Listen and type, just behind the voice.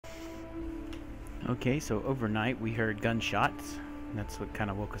Okay, so overnight we heard gunshots. That's what kind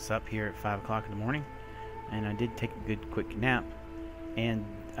of woke us up here at 5 o'clock in the morning. And I did take a good quick nap. And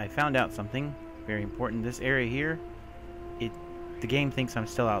I found out something very important. This area here, the game thinks I'm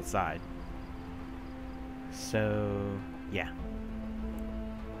still outside. So, yeah.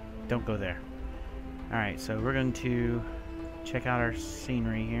 Don't go there. Alright, so we're going to check out our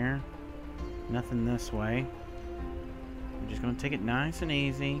scenery here. Nothing this way. We're just going to take it nice and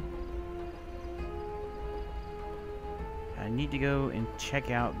easy. I need to go and check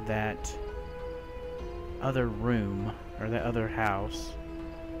out that other room, or that other house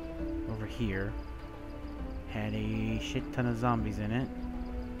over here. Had a shit ton of zombies in it.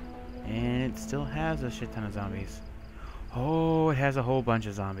 And it still has a shit ton of zombies. Oh, it has a whole bunch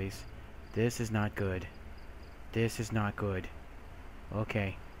of zombies. This is not good. This is not good.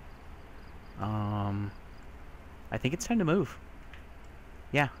 Okay. I think it's time to move.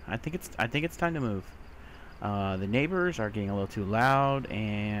 Yeah, I think it's time to move. The neighbors are getting a little too loud,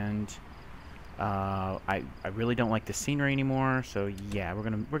 and I really don't like the scenery anymore. So yeah, we're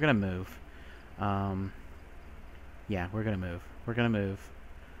gonna move. Yeah, we're gonna move. We're gonna move.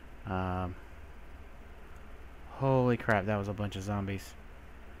 Holy crap, that was a bunch of zombies.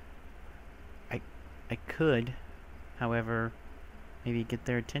 I could, however, maybe get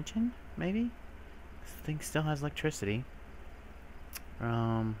their attention. Maybe this thing still has electricity.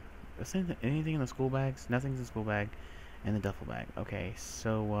 Is anything in the school bags? Nothing's in the school bag, and the duffel bag. Okay,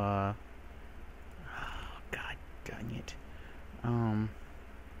 so oh, God dang it. So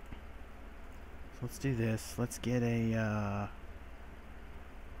let's do this. Let's get a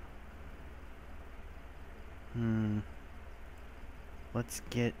let's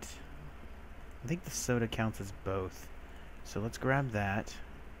get, I think the soda counts as both. So let's grab that,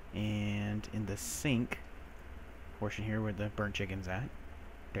 and in the sink portion here where the burnt chicken's at,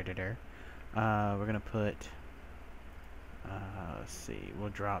 we're gonna put, let's see, we'll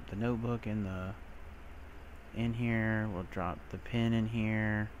drop the notebook in here, we'll drop the pen in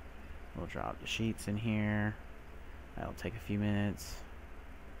here, we'll drop the sheets in here. That'll take a few minutes.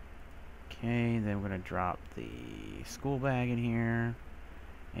 Okay, then we're gonna drop the school bag in here,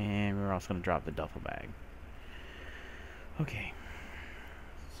 and we're also gonna drop the duffel bag. Okay,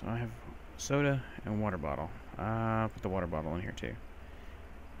 so I have soda and water bottle. Put the water bottle in here too.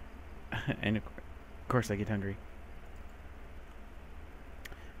 And of course I get hungry.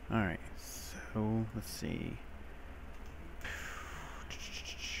 Alright, so let's see.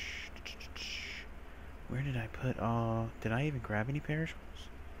 Where did I put all... Did I even grab any perishables?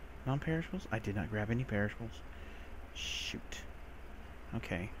 Non-perishables? I did not grab any perishables. Shoot.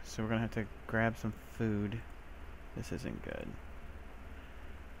 Okay, so we're gonna have to grab some food. This isn't good.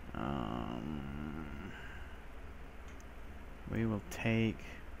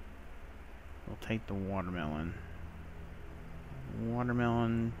 We'll take the watermelon.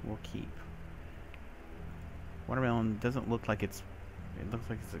 Watermelon we'll keep. Watermelon doesn't look like it looks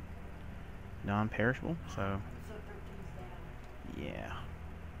like it's a non-perishable, so yeah.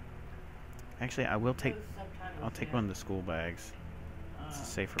 Actually, I'll take one of the school bags. It's a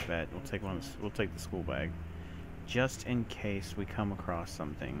safer bet. We'll take the school bag, just in case we come across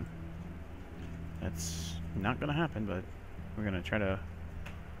something. That's not gonna happen, but we're gonna try to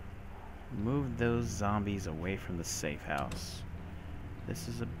move those zombies away from the safe house. This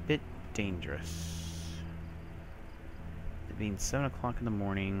is a bit dangerous. It being 7 o'clock in the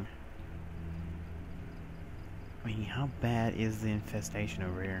morning. I mean, how bad is the infestation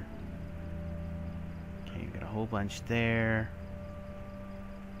over here? Okay, we got a whole bunch there.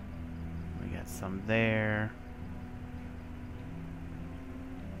 We got some there.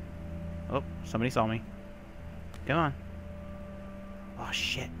 Oh, somebody saw me. Come on. Oh,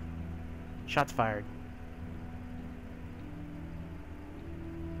 shit. Shots fired.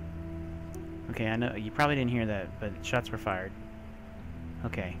 Okay, I know you probably didn't hear that, but shots were fired.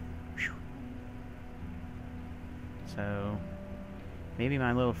 Okay. Whew. So, maybe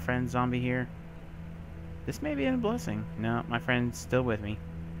my little friend zombie here. This may be a blessing. No, my friend's still with me.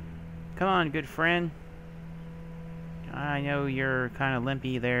 Come on, good friend. I know you're kind of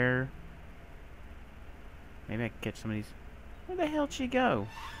limpy there. Maybe I can catch some of these. Where the hell'd she go?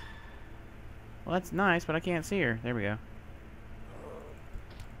 Well, that's nice, but I can't see her. There we go.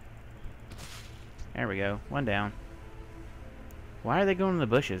 There we go. One down. Why are they going in the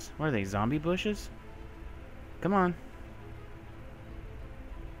bushes? What are they, zombie bushes? Come on.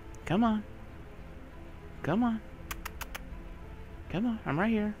 Come on. Come on. Come on. I'm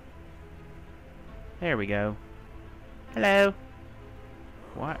right here. There we go. Hello.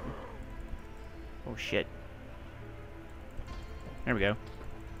 What? Oh, shit. There we go.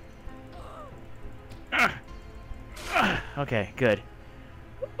 Okay, good.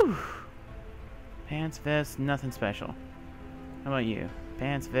 Whew. Pants, vest, nothing special. How about you?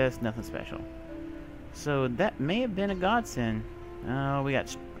 Pants, vest, nothing special. So that may have been a godsend. Oh, we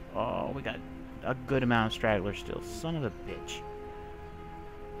got a good amount of stragglers still. Son of a bitch.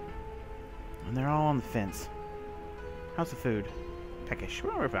 And they're all on the fence. How's the food? Peckish.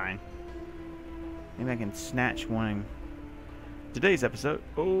 Well, we're fine. Maybe I can snatch one. Today's episode.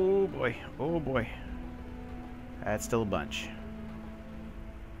 Oh boy. Oh boy. That's still a bunch.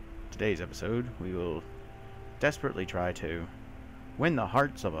 Today's episode, we will desperately try to win the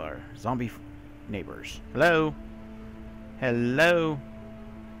hearts of our zombie neighbors. Hello? Hello?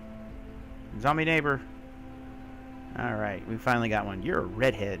 Zombie neighbor. Alright, we finally got one. You're a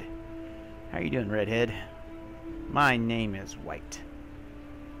redhead. How you doing, redhead? My name is White.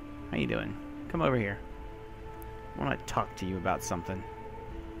 How you doing? Come over here. I want to talk to you about something.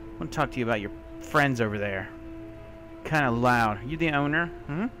 I want to talk to you about your friends over there. Kind of loud. You the owner?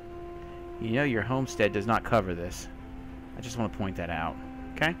 Hmm? You know your homestead does not cover this. I just want to point that out.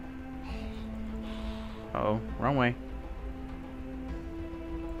 Okay? Uh-oh. Wrong way.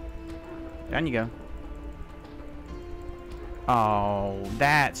 Down you go. Oh,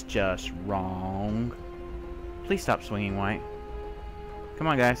 that's just wrong. Please stop swinging, White. Come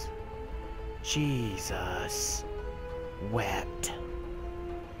on, guys. Jesus wept.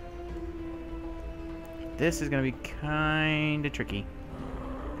 This is going to be kind of tricky.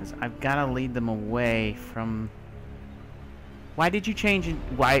 Because I've got to lead them away from... Why did you change it?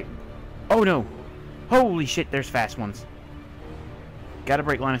 Why? Oh, no. Holy shit, there's fast ones. Got to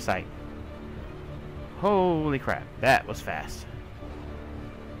break line of sight. Holy crap, that was fast.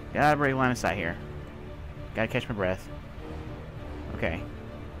 Gotta break line of sight here. Gotta catch my breath. Okay.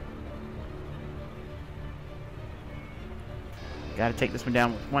 Gotta take this one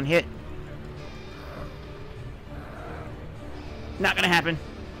down with one hit. Not gonna happen.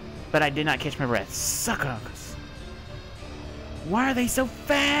 But I did not catch my breath. Suckers. Why are they so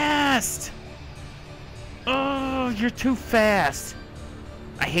fast? Oh, you're too fast.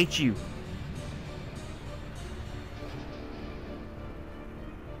 I hate you.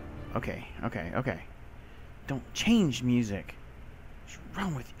 Okay, okay, okay. Don't change music. What's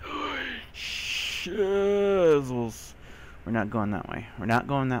wrong with you? Shizzles. We're not going that way. We're not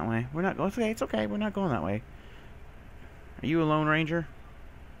going that way. We're not going. Okay, it's okay. We're not going that way. Are you a Lone Ranger?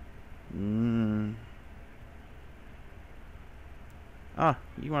 Oh,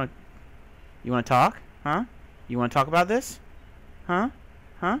 you wanna talk? Huh? You wanna talk about this? Huh?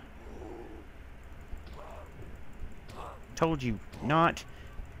 Huh? Told you not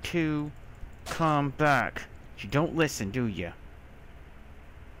to come back. You don't listen, do you?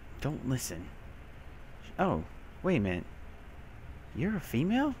 Don't listen. Oh, wait a minute. You're a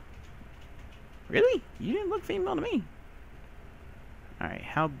female? Really? You didn't look female to me. Alright,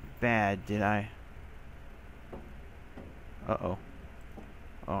 how bad did I... Uh-oh.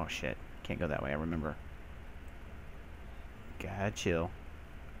 Oh, shit. Can't go that way, I remember. Gotta chill.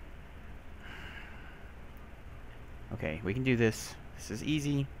 Okay, we can do this. This is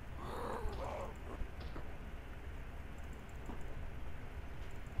easy.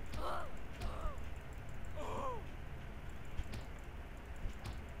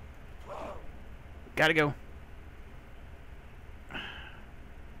 Gotta go.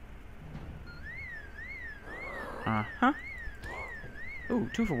 Uh-huh. Ooh,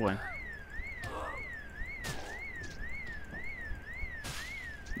 2 for 1.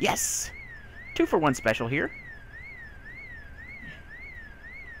 Yes! 2 for 1 special here.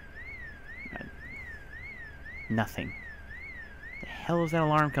 Nothing. The hell is that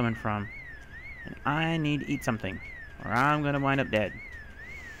alarm coming from? And I need to eat something, or I'm gonna wind up dead.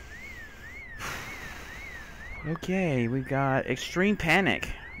 Okay, we've got extreme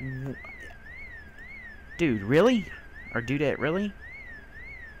panic. Dude, really? Or dudette, really?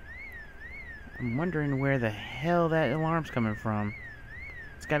 I'm wondering where the hell that alarm's coming from.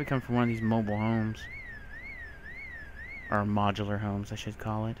 It's gotta be coming from one of these mobile homes. Or modular homes, I should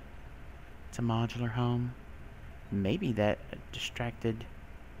call it. It's a modular home. Maybe that distracted...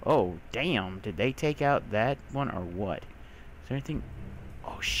 Oh, damn. Did they take out that one or what? Is there anything...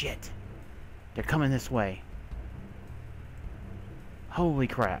 Oh, shit. They're coming this way. Holy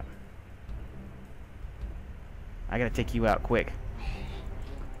crap. I gotta take you out quick.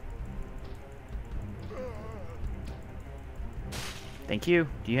 Thank you.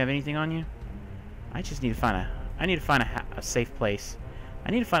 Do you have anything on you? I just need to find a safe place.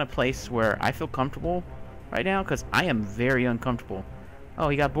 I need to find a place where I feel comfortable right now, because I am very uncomfortable. Oh,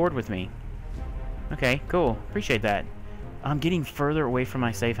 he got bored with me. Okay, cool. Appreciate that. I'm getting further away from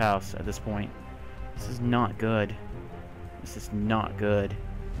my safe house at this point. This is not good. This is not good.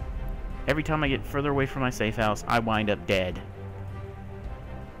 Every time I get further away from my safe house, I wind up dead.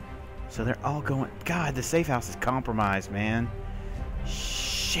 So they're all going... God, the safe house is compromised, man.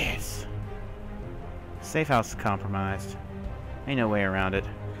 Shit. Safe house is compromised. Ain't no way around it.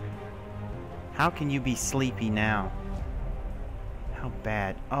 How can you be sleepy now? How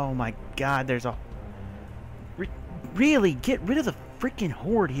bad? Oh my god, there's a... Really? Get rid of the freaking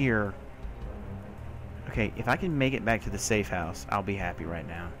horde here. Okay, if I can make it back to the safe house, I'll be happy right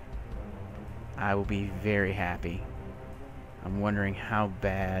now. I will be very happy. I'm wondering how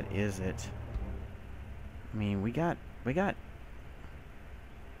bad is it? I mean, we got...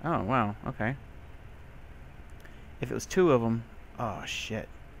 Oh, wow, okay. If it was two of them... Oh, shit.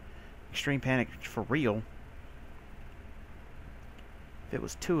 Extreme panic for real. If it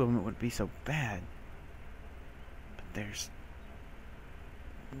was two of them, it wouldn't be so bad. But there's...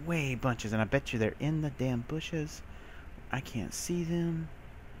 way bunches, and I bet you they're in the damn bushes. I can't see them.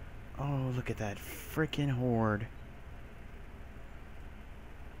 Oh, look at that freaking horde.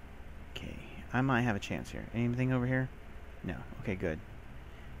 Okay, I might have a chance here. Anything over here? No. Okay, good.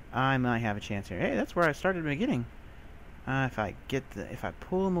 I might have a chance here. Hey, that's where I started at the beginning. If I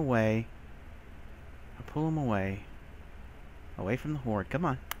pull them away, away from the horde. Come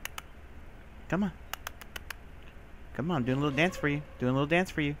on. Come on. Come on, doing a little dance for you. Doing a little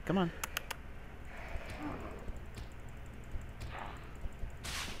dance for you. Come on.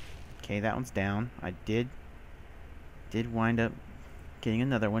 Okay, that one's down. I did wind up getting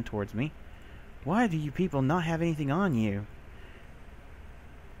another one towards me. Why do you people not have anything on you?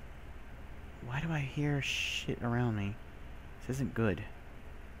 Why do I hear shit around me? This isn't good.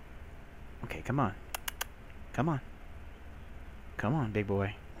 Okay, come on. Come on. Come on, big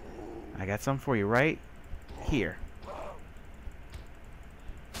boy. I got something for you right here.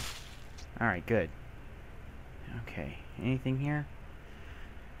 Alright, good. Okay, anything here?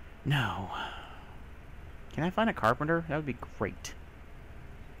 No. Can I find a carpenter? That would be great.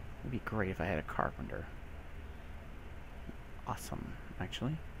 It would be great if I had a carpenter. Awesome,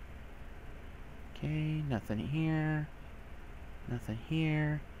 actually. Okay, nothing here. Nothing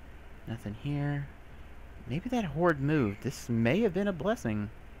here. Nothing here. Maybe that horde moved. This may have been a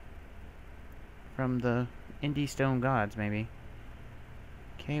blessing from the indie stone gods, maybe.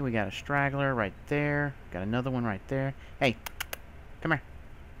 Okay, we got a straggler right there. Got another one right there. Hey, come here.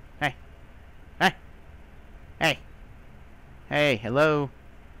 Hey. Hey. Hey. Hey, hello.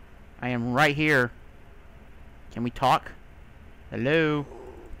 I am right here. Can we talk? Hello.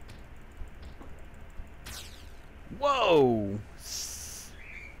 Whoa.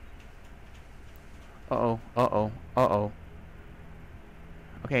 Uh-oh. Uh-oh. Uh-oh.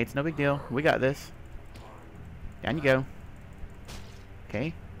 Okay, it's no big deal. We got this. Down you go.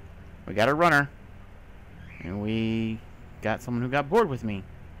 Okay. We got a runner. And we got someone who got bored with me.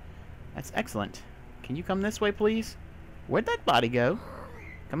 That's excellent. Can you come this way, please? Where'd that body go?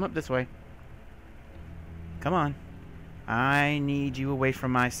 Come up this way. Come on. I need you away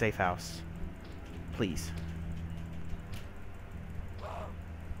from my safe house. Please.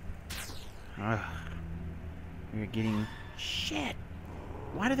 Ugh. We're getting... Shit!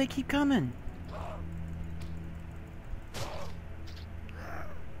 Why do they keep coming?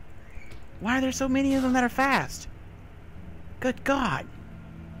 Why are there so many of them that are fast? Good God!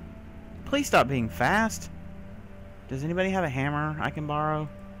 Please stop being fast. Does anybody have a hammer I can borrow?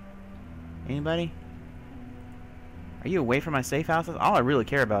 Anybody? Are you away from my safe house? That's all I really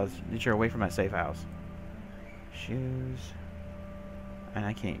care about is that you're away from my safe house. Shoes. And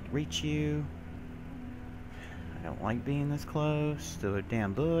I can't reach you. I don't like being this close to a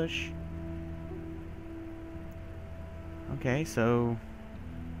damn bush. Okay, so...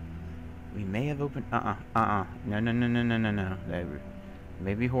 we may have opened... No. There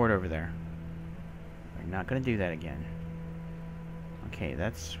may be horde over there. We're not going to do that again. Okay,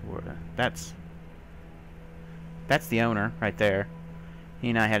 that's the owner right there. He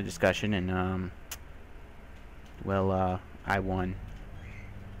and I had a discussion, and I won.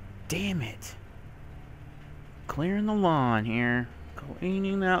 Damn it! Clearing the lawn here,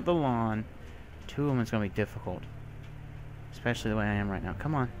 cleaning out the lawn. Two of them is gonna be difficult, especially the way I am right now.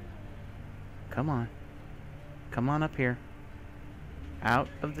 Come on, come on, come on up here, out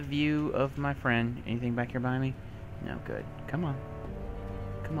of the view of my friend. Anything back here by me? No, good. Come on.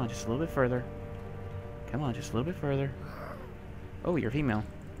 Come on, just a little bit further. Come on, just a little bit further. Oh, you're female.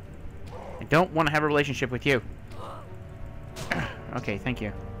 I don't want to have a relationship with you. Okay, thank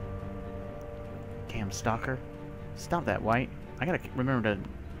you. Damn stalker. Stop that, White. I gotta remember to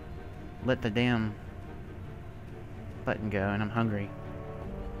let the damn button go, and I'm hungry.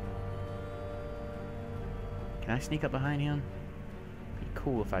 Can I sneak up behind him? Be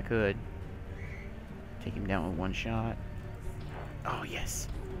cool if I could. Take him down with one shot. Oh, yes.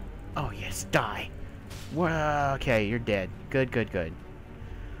 Oh, yes. Die. Well, okay, you're dead. Good, good, good.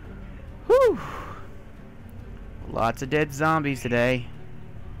 Whew. Lots of dead zombies today.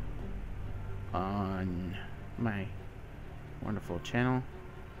 On my wonderful channel.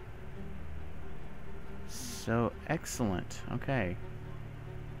 So, excellent. Okay.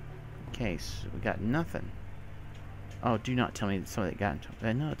 Okay, so we got nothing. Oh, do not tell me that somebody got into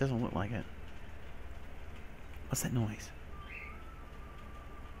it. No, it doesn't look like it. What's that noise?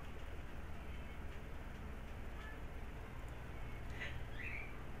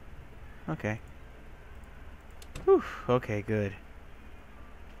 Okay. Whew. Okay, good.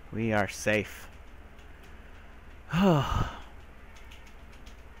 We are safe. Oh.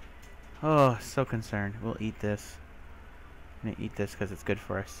 Oh, so concerned. We'll eat this. I'm gonna eat this because it's good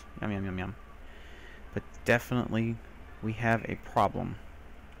for us. Yum, yum, yum, yum. But definitely, we have a problem.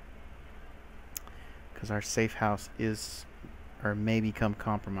 Because our safe house is, or may become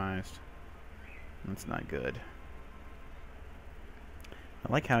compromised. That's not good.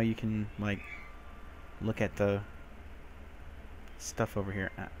 I like how you can, like, look at the stuff over here.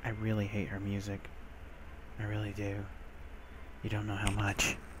 I really hate her music. I really do. You don't know how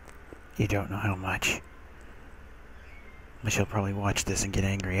much. You don't know how much. But she'll probably watch this and get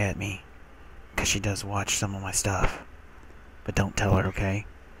angry at me. Because she does watch some of my stuff. But don't tell her, okay?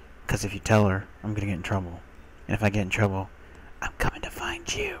 Because if you tell her, I'm going to get in trouble. And if I get in trouble, I'm coming to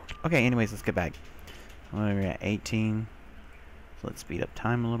find you. Okay, anyways, let's get back. We're at 18. So let's speed up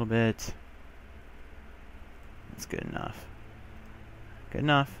time a little bit. That's good enough. Good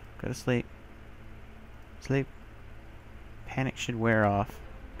enough. Go to sleep. Sleep. Panic should wear off.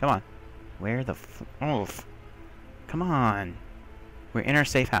 Come on. Where the come on. We're in our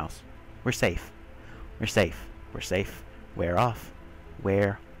safe house. We're safe. We're safe. We're safe. Wear off.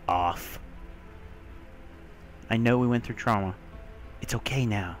 Wear off. I know we went through trauma. It's okay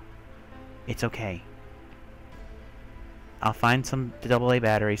now. It's okay. I'll find some AA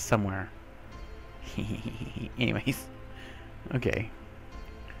batteries somewhere. Anyways. Okay.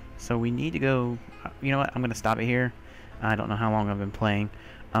 So we need to go... You know what? I'm going to stop it here. I don't know how long I've been playing.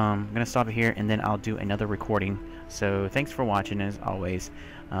 I'm going to stop it here and then I'll do another recording. So thanks for watching as always.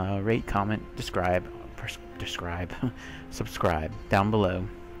 Rate, comment, subscribe down below.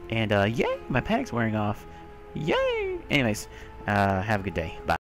 And yay! My pack's wearing off. Yay! Anyways, have a good day. Bye.